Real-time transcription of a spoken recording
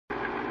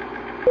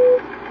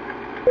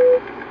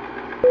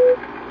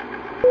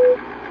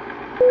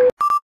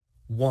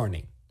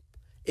Warning.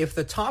 If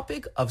the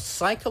topic of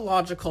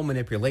psychological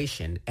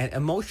manipulation and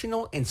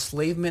emotional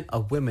enslavement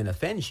of women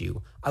offends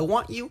you, I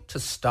want you to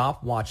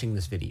stop watching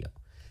this video.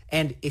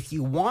 And if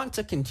you want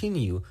to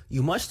continue,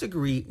 you must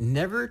agree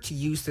never to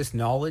use this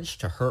knowledge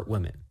to hurt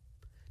women.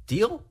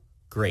 Deal?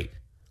 Great.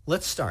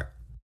 Let's start.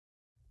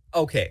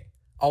 Okay,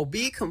 I'll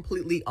be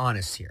completely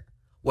honest here.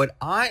 What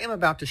I am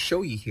about to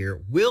show you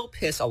here will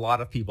piss a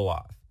lot of people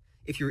off.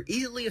 If you're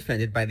easily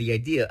offended by the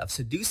idea of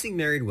seducing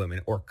married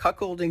women or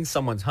cuckolding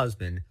someone's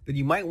husband, then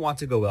you might want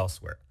to go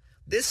elsewhere.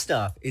 This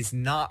stuff is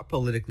not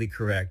politically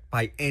correct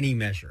by any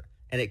measure,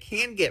 and it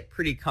can get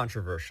pretty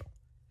controversial.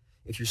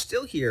 If you're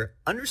still here,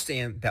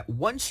 understand that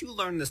once you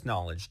learn this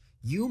knowledge,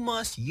 you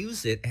must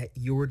use it at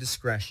your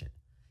discretion.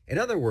 In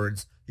other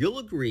words, you'll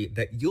agree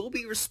that you'll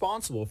be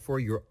responsible for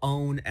your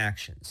own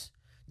actions.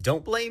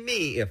 Don't blame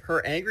me if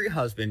her angry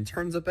husband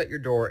turns up at your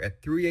door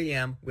at 3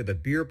 a.m. with a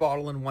beer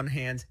bottle in one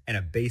hand and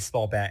a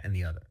baseball bat in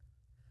the other.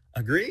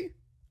 Agree?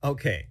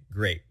 Okay,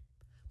 great.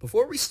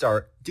 Before we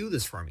start, do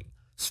this for me.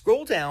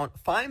 Scroll down,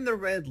 find the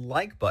red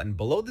like button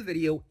below the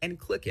video and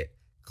click it.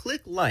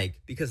 Click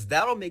like because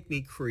that'll make me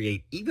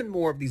create even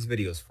more of these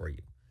videos for you.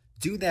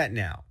 Do that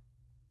now.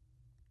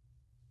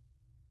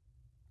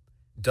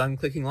 Done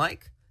clicking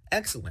like?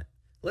 Excellent.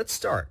 Let's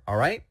start, all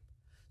right?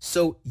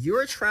 So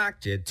you're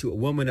attracted to a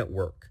woman at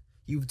work.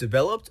 You've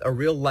developed a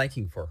real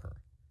liking for her.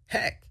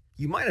 Heck,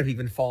 you might have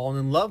even fallen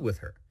in love with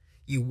her.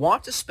 You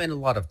want to spend a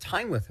lot of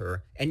time with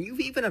her, and you've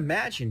even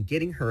imagined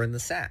getting her in the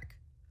sack.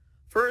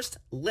 First,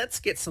 let's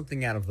get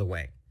something out of the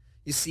way.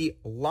 You see,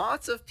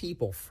 lots of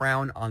people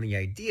frown on the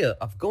idea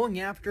of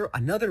going after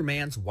another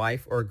man's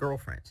wife or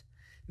girlfriend.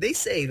 They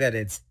say that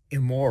it's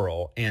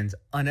immoral and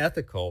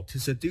unethical to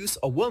seduce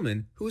a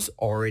woman who's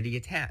already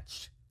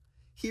attached.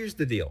 Here's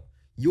the deal.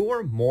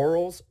 Your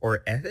morals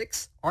or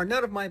ethics are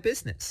none of my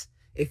business.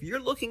 If you're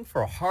looking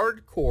for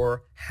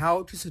hardcore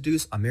how to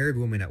seduce a married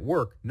woman at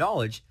work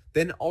knowledge,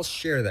 then I'll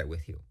share that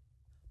with you.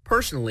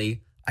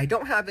 Personally, I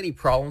don't have any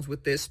problems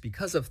with this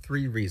because of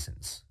 3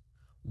 reasons.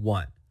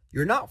 1.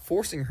 You're not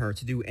forcing her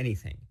to do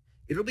anything.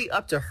 It'll be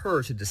up to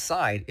her to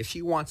decide if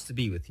she wants to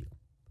be with you.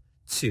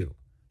 2.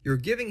 You're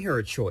giving her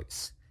a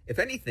choice. If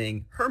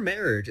anything, her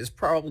marriage is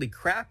probably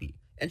crappy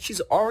and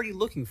she's already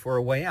looking for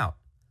a way out.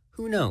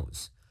 Who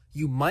knows?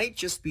 You might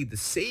just be the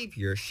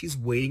savior she's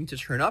waiting to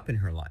turn up in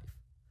her life.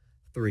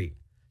 3.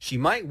 She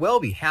might well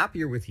be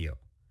happier with you.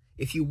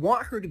 If you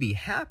want her to be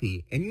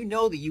happy and you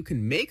know that you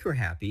can make her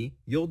happy,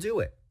 you'll do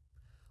it.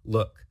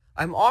 Look,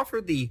 I'm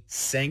offered the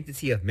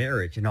sanctity of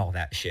marriage and all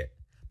that shit,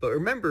 but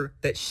remember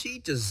that she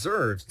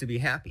deserves to be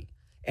happy.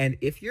 And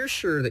if you're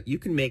sure that you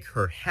can make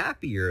her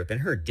happier than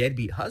her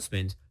deadbeat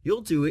husband,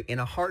 you'll do it in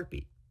a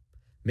heartbeat.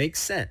 Makes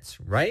sense,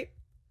 right?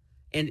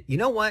 And you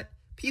know what?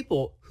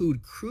 People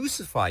who'd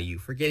crucify you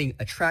for getting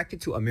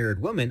attracted to a married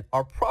woman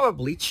are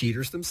probably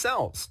cheaters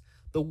themselves.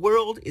 The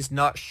world is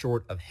not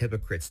short of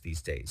hypocrites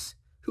these days.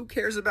 Who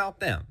cares about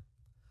them?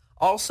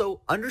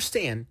 Also,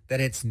 understand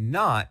that it's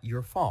not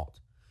your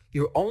fault.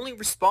 You're only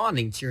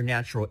responding to your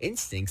natural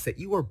instincts that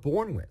you were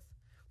born with.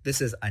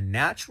 This is a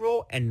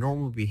natural and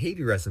normal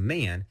behavior as a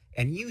man,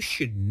 and you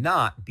should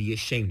not be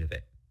ashamed of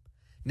it.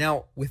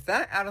 Now, with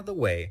that out of the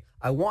way,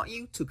 I want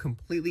you to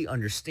completely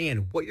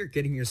understand what you're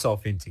getting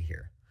yourself into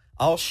here.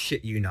 I'll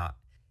shit you not.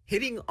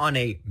 Hitting on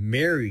a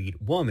married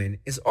woman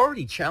is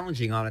already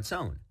challenging on its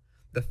own.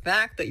 The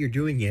fact that you're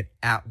doing it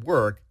at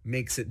work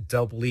makes it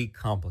doubly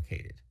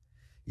complicated.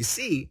 You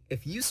see,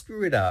 if you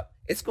screw it up,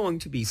 it's going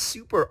to be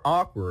super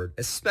awkward,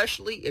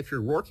 especially if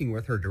you're working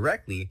with her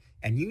directly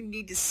and you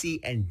need to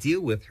see and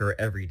deal with her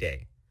every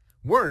day.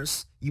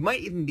 Worse, you might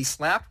even be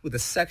slapped with a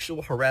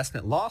sexual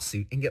harassment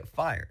lawsuit and get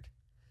fired.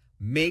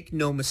 Make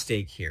no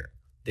mistake here,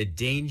 the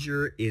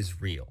danger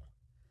is real.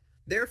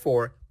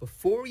 Therefore,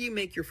 before you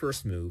make your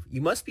first move,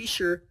 you must be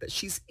sure that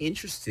she's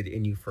interested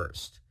in you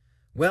first.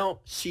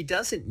 Well, she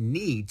doesn't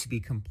need to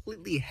be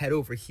completely head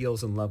over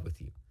heels in love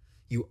with you.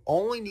 You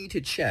only need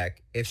to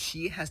check if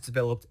she has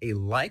developed a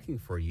liking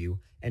for you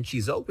and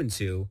she's open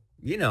to,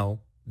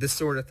 this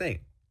sort of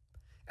thing.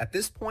 At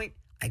this point,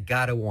 I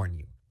gotta warn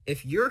you.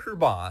 If you're her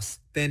boss,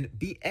 then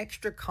be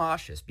extra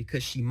cautious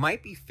because she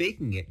might be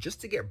faking it just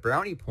to get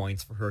brownie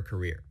points for her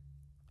career.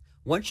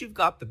 Once you've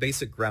got the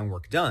basic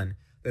groundwork done,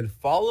 then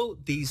follow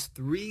these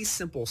 3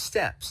 simple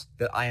steps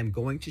that I am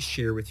going to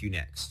share with you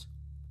next.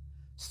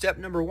 Step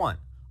number 1,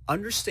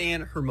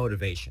 understand her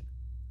motivation.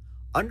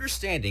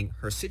 Understanding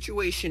her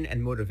situation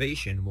and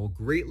motivation will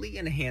greatly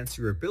enhance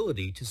your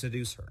ability to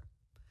seduce her.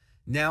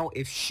 Now,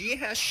 if she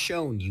has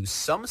shown you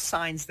some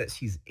signs that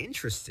she's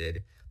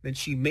interested, then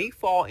she may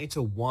fall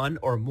into one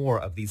or more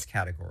of these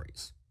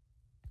categories.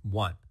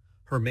 1,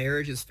 her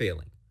marriage is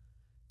failing.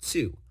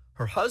 2,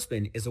 her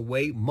husband is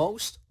away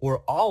most or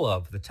all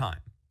of the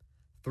time.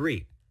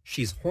 3,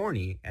 she's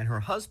horny and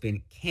her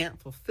husband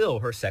can't fulfill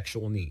her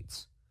sexual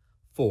needs.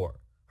 4,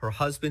 her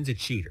husband's a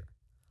cheater.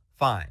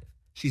 5,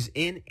 she's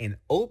in an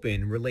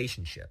open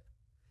relationship.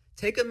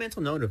 Take a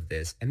mental note of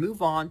this and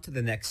move on to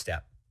the next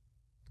step.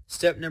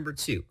 Step number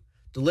 2,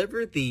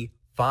 deliver the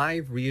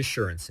 5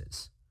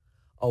 reassurances.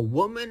 A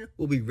woman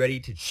will be ready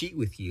to cheat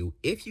with you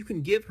if you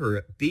can give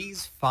her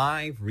these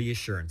 5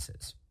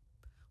 reassurances.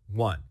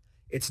 1.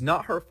 It's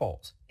not her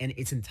fault, and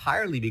it's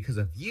entirely because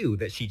of you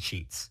that she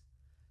cheats.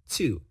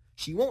 2.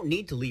 She won't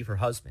need to leave her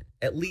husband,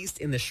 at least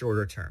in the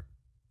shorter term.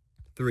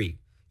 3.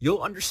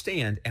 You'll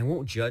understand and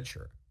won't judge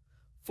her.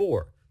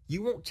 4.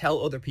 You won't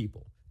tell other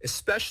people,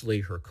 especially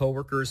her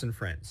coworkers and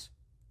friends.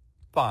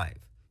 5.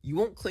 You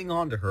won't cling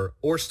on to her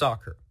or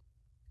stalk her.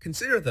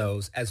 Consider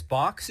those as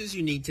boxes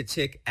you need to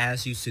tick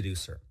as you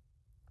seduce her.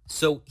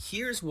 So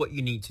here's what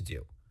you need to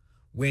do.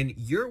 When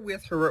you're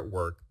with her at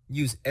work,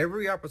 use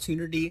every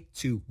opportunity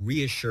to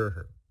reassure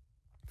her.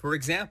 For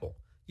example,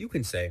 you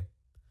can say,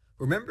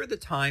 "Remember the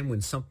time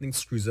when something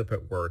screws up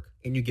at work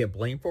and you get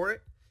blamed for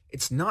it?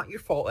 It's not your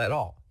fault at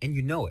all, and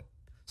you know it.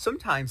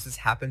 Sometimes this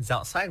happens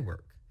outside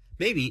work.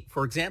 Maybe,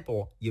 for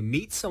example, you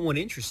meet someone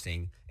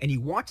interesting and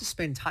you want to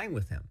spend time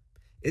with him.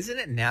 Isn't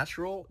it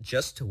natural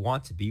just to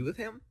want to be with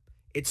him?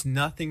 It's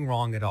nothing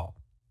wrong at all."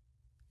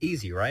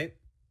 Easy, right?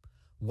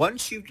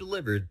 Once you've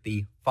delivered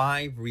the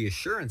 5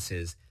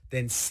 reassurances,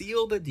 then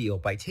seal the deal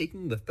by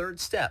taking the 3rd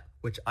step,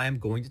 which I am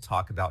going to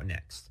talk about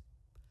next.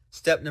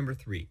 Step number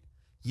 3,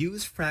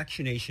 use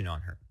fractionation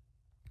on her.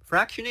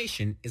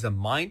 Fractionation is a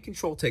mind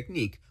control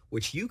technique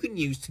which you can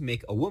use to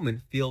make a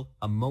woman feel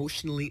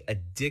emotionally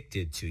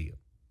addicted to you.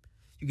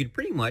 You can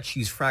pretty much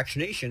use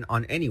fractionation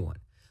on anyone,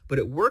 but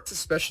it works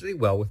especially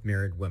well with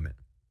married women.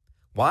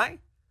 Why?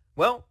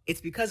 Well,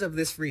 it's because of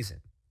this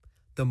reason.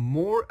 The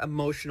more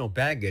emotional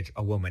baggage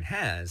a woman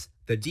has,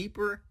 the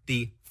deeper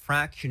the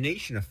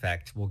fractionation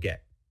effect will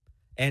get.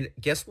 And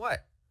guess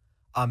what?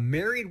 A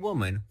married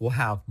woman will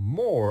have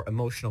more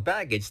emotional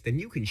baggage than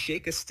you can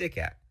shake a stick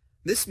at.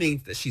 This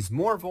means that she's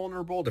more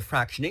vulnerable to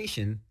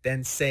fractionation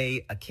than,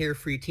 say, a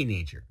carefree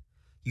teenager.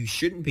 You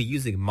shouldn't be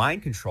using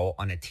mind control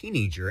on a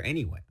teenager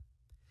anyway.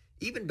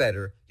 Even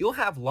better, you'll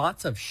have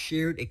lots of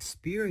shared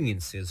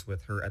experiences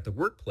with her at the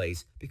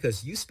workplace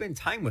because you spend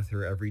time with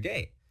her every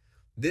day.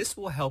 This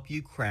will help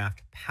you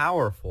craft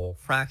powerful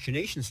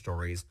fractionation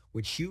stories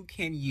which you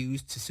can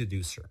use to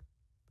seduce her.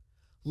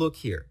 Look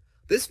here,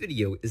 this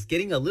video is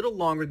getting a little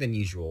longer than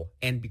usual,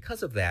 and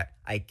because of that,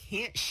 I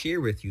can't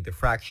share with you the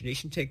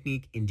fractionation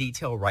technique in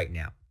detail right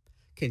now.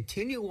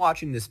 Continue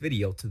watching this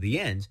video to the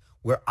end,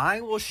 where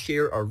I will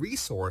share a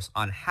resource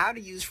on how to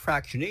use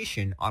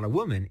fractionation on a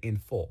woman in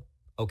full.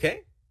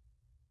 Okay?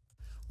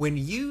 When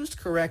used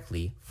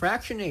correctly,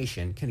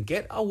 fractionation can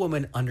get a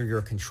woman under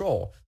your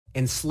control,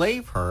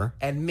 enslave her,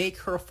 and make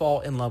her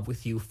fall in love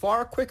with you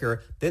far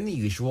quicker than the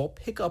usual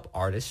pickup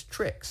artist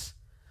tricks.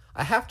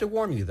 I have to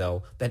warn you,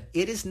 though, that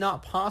it is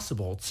not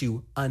possible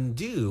to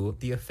undo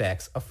the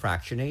effects of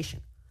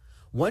fractionation.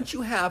 Once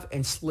you have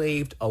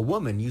enslaved a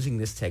woman using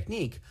this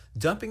technique,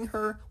 dumping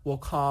her will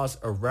cause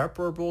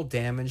irreparable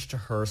damage to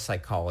her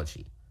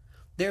psychology.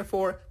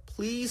 Therefore,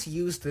 please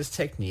use this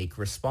technique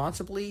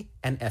responsibly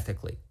and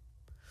ethically.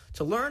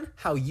 To learn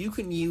how you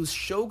can use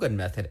Shogun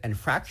method and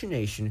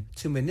fractionation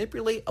to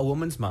manipulate a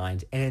woman's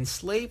mind and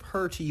enslave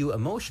her to you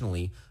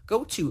emotionally,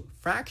 go to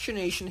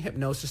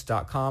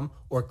fractionationhypnosis.com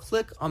or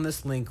click on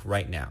this link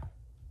right now.